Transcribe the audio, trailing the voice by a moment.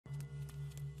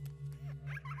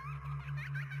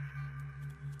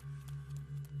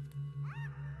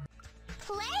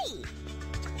play!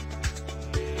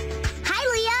 Hi,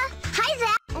 Leah! Hi,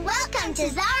 Zach! Welcome to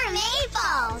Zara May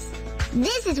Falls!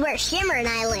 This is where Shimmer and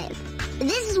I live.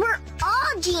 This is where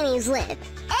all genies live.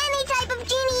 Any type of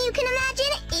genie you can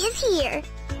imagine is here.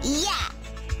 Yeah,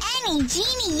 any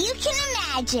genie you can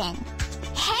imagine.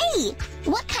 Hey,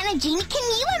 what kind of genie can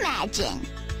you imagine?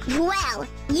 Well,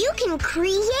 you can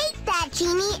create that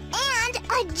genie and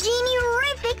a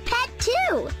Genie-rific pet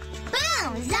too.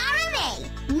 Boom, Zara May!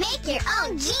 Make your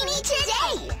own genie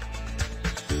today!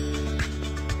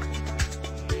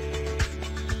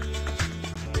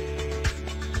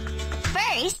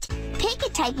 First, pick a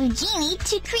type of genie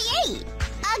to create.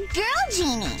 A girl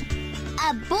genie.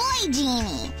 A boy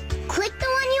genie. Click the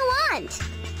one you want.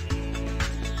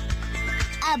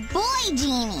 A boy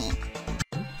genie.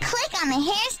 Click on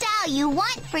the hairstyle you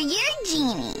want for your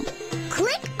genie.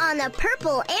 Click on the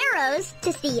purple arrows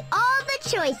to see all the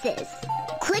choices.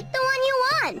 Click the one you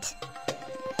want.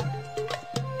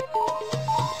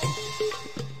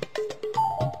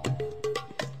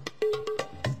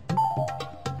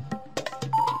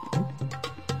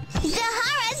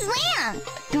 Zahara's lamb.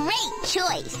 Great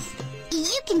choice.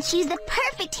 You can choose the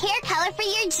perfect hair color for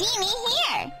your genie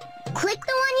here. Click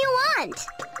the one you want.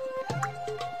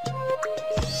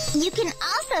 You can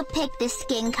also pick the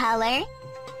skin color,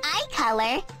 eye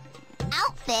color,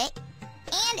 outfit,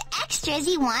 and extras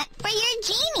you want for your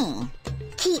genie.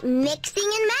 Keep mixing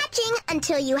and matching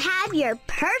until you have your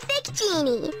perfect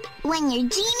genie. When your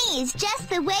genie is just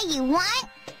the way you want,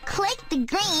 click the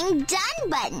green Done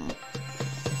button.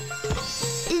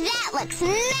 That looks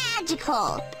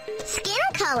magical. Skin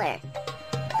color.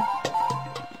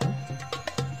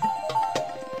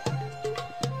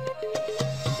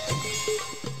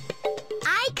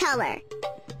 Eye color.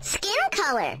 Skin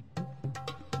color.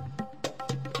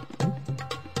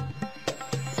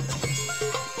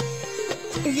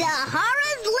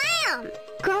 Zahara's lamb.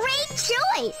 Great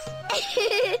choice.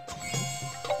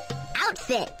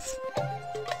 Outfits.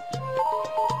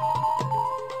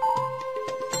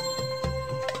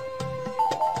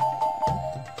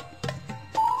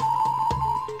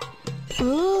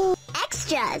 Ooh,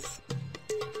 extras.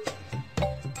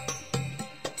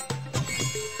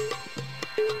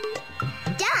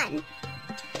 Done.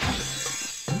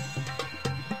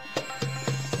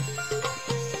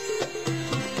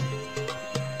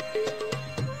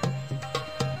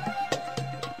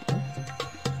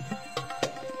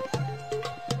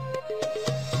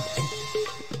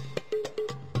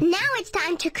 Now it's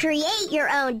time to create your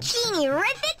own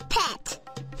Genie-rific pet.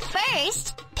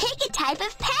 First, pick a type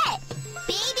of pet.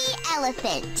 Baby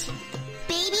elephant,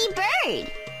 baby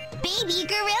bird, baby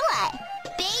gorilla,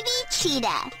 baby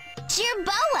cheetah,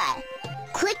 jerboa.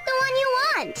 Click the one you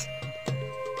want.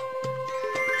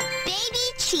 Baby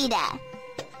cheetah.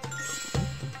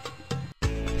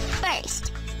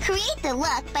 First, create the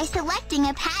look by selecting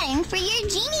a pattern for your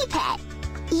genie pet.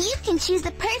 You can choose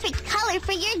the perfect color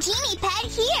for your genie pet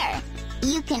here.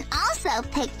 You can also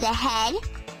pick the head,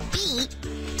 beak,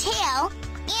 tail,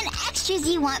 and extras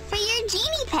you want for your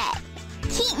genie pet.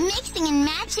 Keep mixing and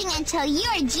matching until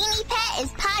your genie pet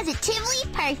is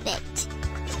positively perfect.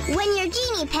 When your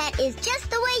genie pet is just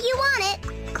the way you want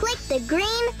it, click the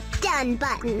green Done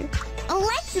button.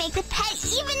 Let's make the pet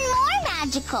even more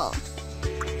magical.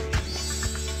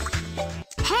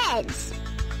 Heads.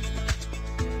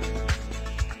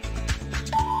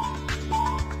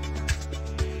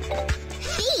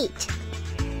 Feet.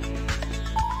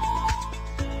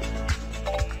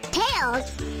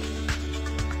 Tails.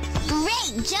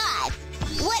 Great job!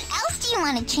 What else do you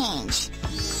want to change?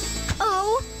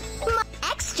 Oh, my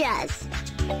extras.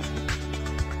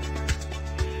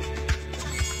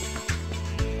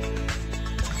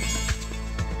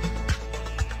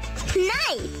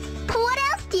 Nice! What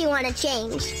else do you want to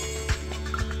change?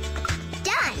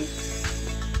 Done!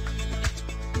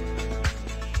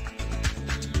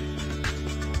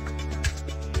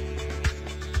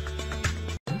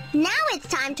 Now it's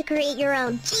time to create your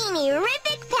own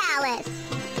Genie-rific palace.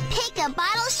 Pick a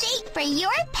bottle shape for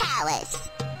your palace.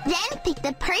 Then pick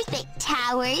the perfect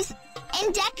towers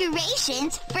and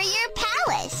decorations for your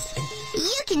palace.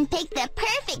 You can pick the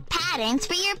perfect patterns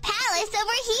for your palace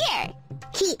over here.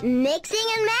 Keep mixing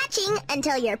and matching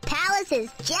until your palace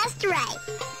is just right.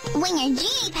 When your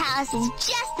genie palace is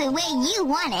just the way you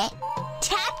want it,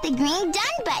 tap the green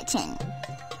Done button.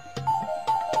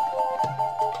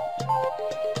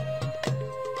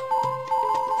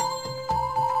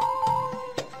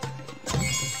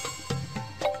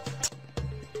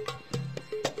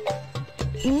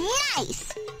 Nice!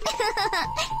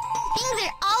 Things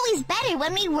are always better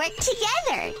when we work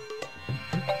together.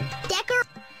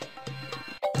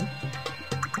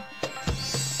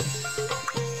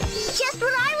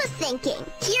 thinking.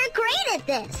 You're great at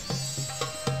this.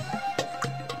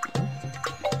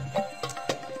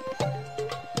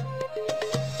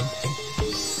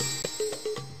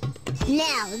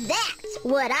 Now that's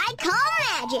what I call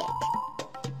magic.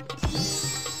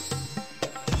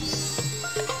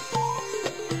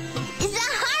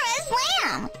 Zahara's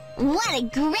lamb. What a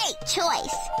great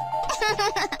choice.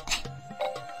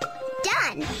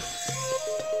 Done.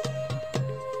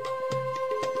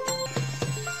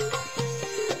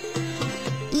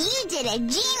 You did a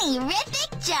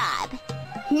Genie-rific job.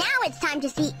 Now it's time to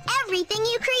see everything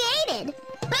you created.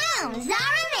 Boom,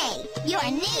 Zara-May! Your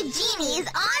new genie is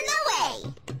on the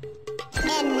way.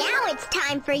 And now it's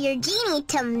time for your genie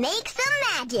to make some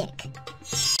magic.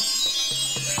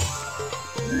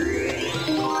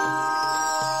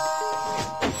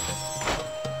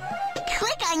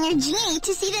 Click on your genie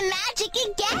to see the magic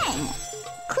again.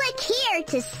 Click here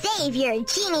to save your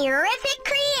Genie-rific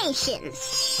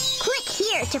creations. Click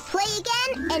here to play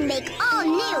again and make all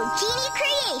new genie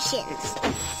creations.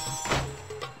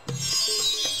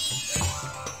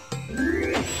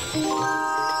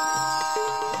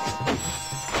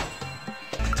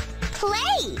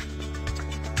 Play!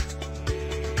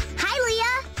 Hi,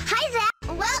 Leah. Hi, Zach.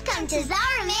 Welcome to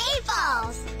Zara-May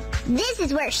Falls. This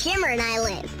is where Shimmer and I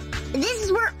live. This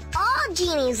is where all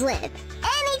genies live.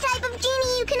 Any type of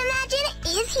genie you can imagine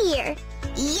is here.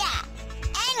 Yeah,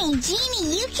 any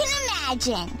genie you can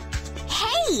imagine.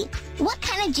 Hey, what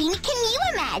kind of genie can you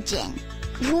imagine?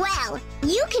 Well,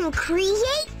 you can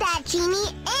create that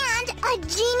genie and a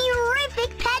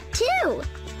Genie-rific pet too.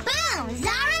 Boom,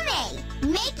 Zara-May!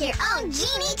 Make your own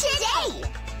genie today!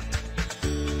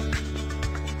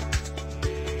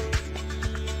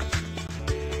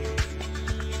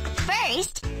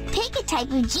 First, pick a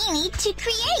type of genie to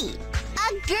create.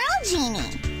 A girl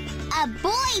genie. A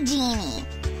boy genie.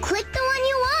 Click the one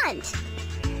you want.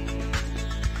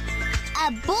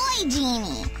 A boy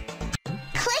genie.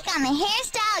 Click on the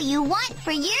hairstyle you want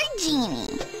for your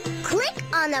genie. Click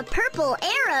on the purple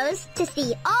arrows to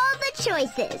see all the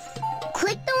choices.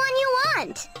 Click the one you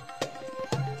want.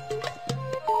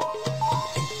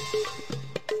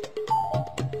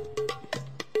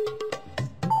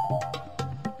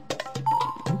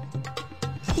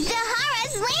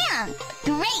 Zahara's lamb.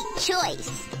 Great choice.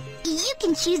 You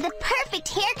can choose the perfect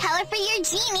hair color for your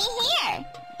genie here.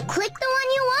 Click the one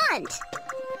you want.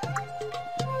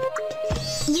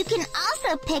 You can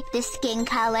also pick the skin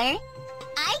color,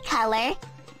 eye color,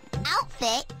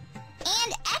 outfit,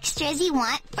 and extras you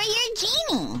want for your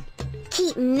genie.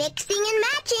 Keep mixing and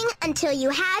matching until you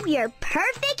have your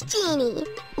perfect genie.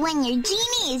 When your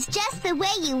genie is just the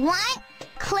way you want,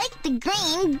 click the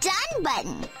green Done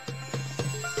button.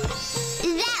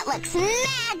 That looks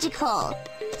magical.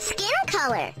 Skin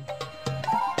color.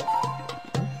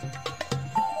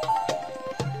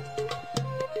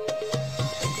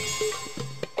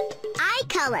 Eye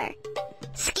color.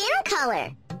 Skin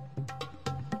color.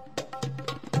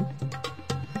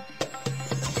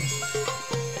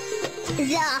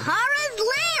 Zahara's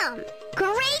lamb.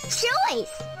 Great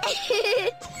choice.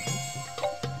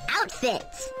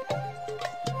 Outfits.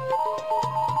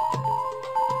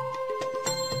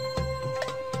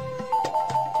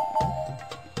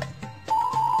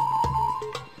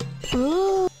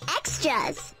 Ooh,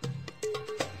 extras.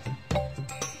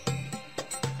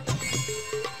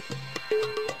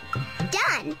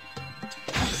 Done.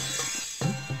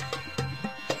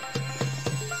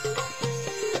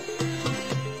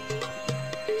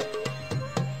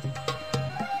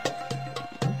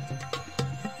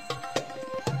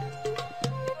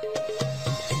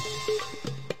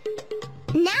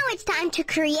 Now it's time to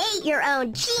create your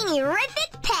own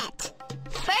Genie-rific pet.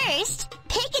 First,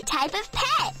 pick a type of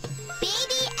pet.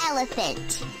 Baby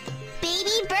elephant,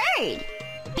 baby bird,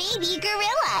 baby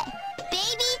gorilla,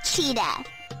 baby cheetah,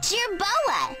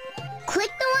 jerboa.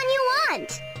 Click the one you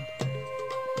want.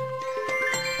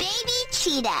 Baby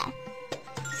cheetah.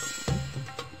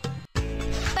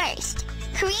 First,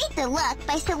 create the look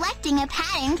by selecting a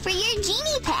pattern for your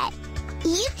genie pet.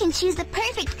 You can choose the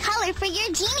perfect color for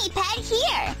your genie pet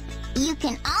here. You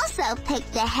can also pick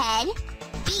the head,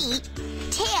 feet,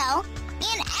 tail,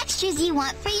 and extras you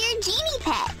want for your genie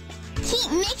pet.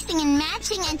 Keep mixing and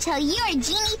matching until your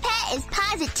genie pet is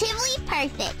positively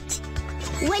perfect.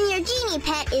 When your genie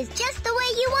pet is just the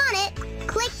way you want it,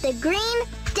 click the green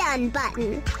Done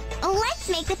button. Let's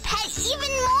make the pet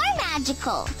even more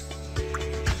magical.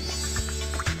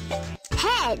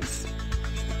 Heads.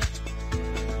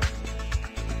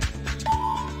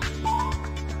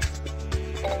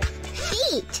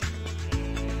 Feet.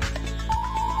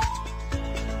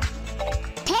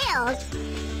 Tails.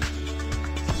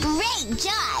 Great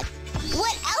job!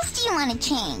 want to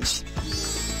change?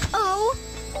 Oh,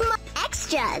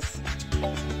 extras.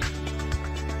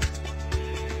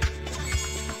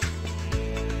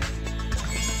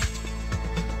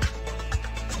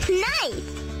 Nice!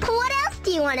 What else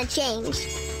do you want to change?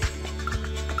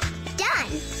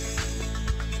 Done!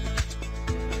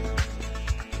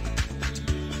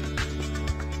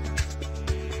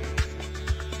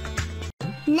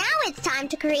 Now it's time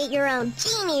to create your own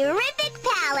Genie-rific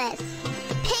palace!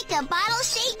 Pick a bottle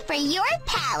shape for your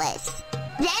palace.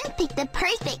 Then pick the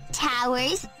perfect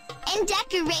towers and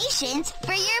decorations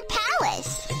for your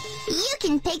palace. You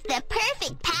can pick the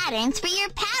perfect patterns for your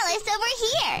palace over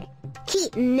here.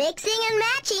 Keep mixing and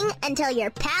matching until your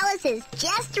palace is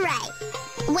just right.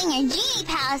 When your Genie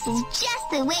palace is just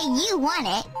the way you want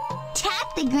it,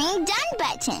 tap the green Done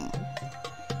button.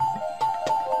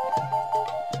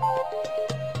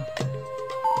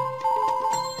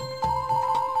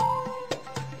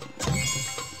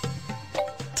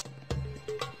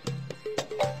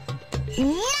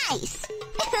 Nice!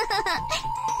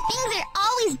 Things are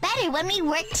always better when we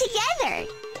work together.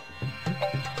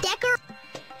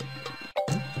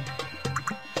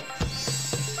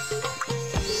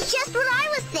 Just what I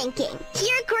was thinking.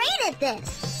 You're great at this.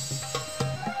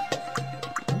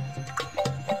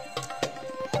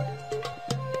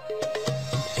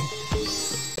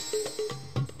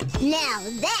 Now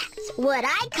that's what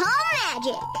I call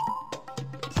magic.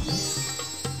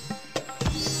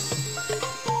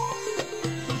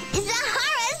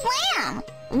 Zahara's lamb!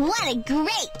 What a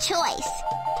great choice!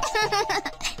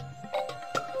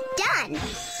 Done.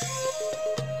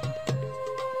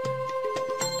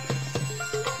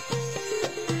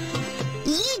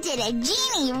 You did a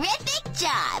Genie-rific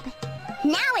job!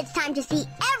 Now it's time to see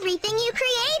everything you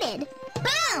created.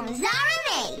 Boom!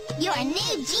 Zara-May! Your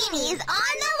new Genie is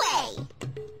on the way!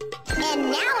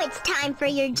 And now it's time for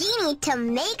your Genie to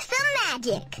make some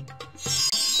magic.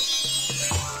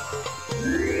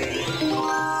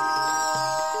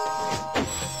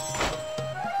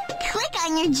 Click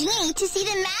on your Genie to see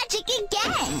the magic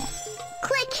again.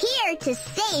 Click here to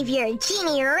save your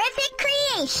Genie-rific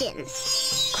creations.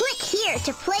 Click here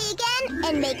to play again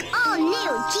and make all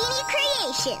new Genie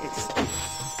creations.